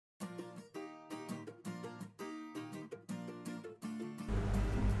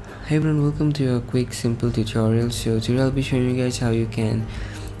Hey everyone, welcome to a quick simple tutorial. So today I'll be showing you guys how you can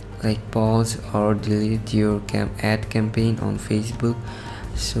pause or delete your ad campaign on Facebook.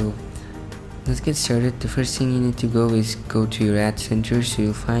 So let's get started. The first thing you need to go is go to your ad center. So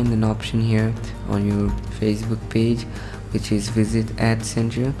you'll find an option here on your Facebook page which is visit ad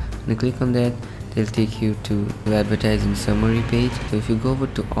center. When you click on that, they'll take you to the advertising summary page. So if you go over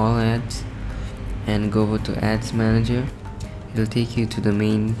to all ads and go over to ads manager, it'll take you to the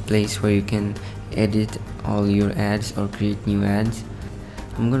main place where you can edit all your ads or create new ads.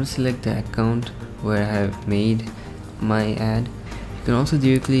 I'm going to select the account where I have made my ad. You can also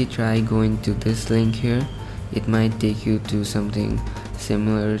directly try going to this link here. It might take you to something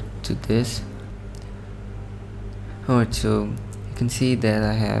similar to this. Alright, so you can see that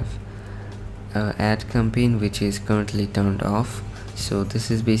I have an ad campaign which is currently turned off. So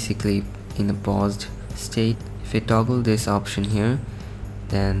this is basically in a paused state. If I toggle this option here,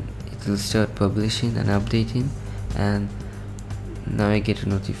 then it will start publishing and updating, and now I get a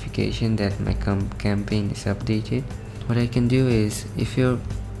notification that my campaign is updated. What I can do is, if your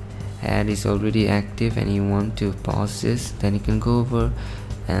ad is already active and you want to pause this, then you can go over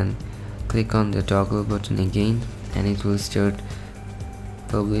and click on the toggle button again, and it will start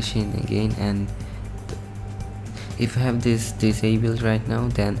publishing again. And if you have this disabled right now,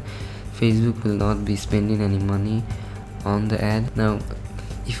 then Facebook will not be spending any money on the ad. Now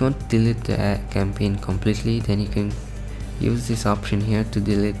if you want to delete the ad campaign completely, then you can use this option here to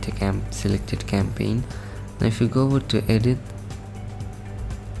delete the selected campaign. Now if you go over to edit,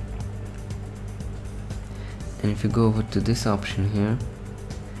 and if you go over to this option here,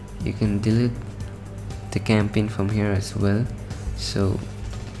 you can delete the campaign from here as well. So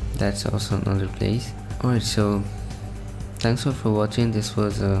that's also another place. Alright, so thanks for watching. This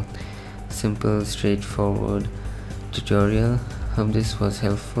was a simple, straightforward tutorial. Hope this was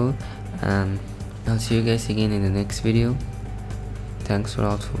helpful, and I'll see you guys again in the next video. Thanks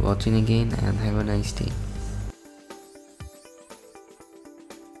for watching again, and have a nice day.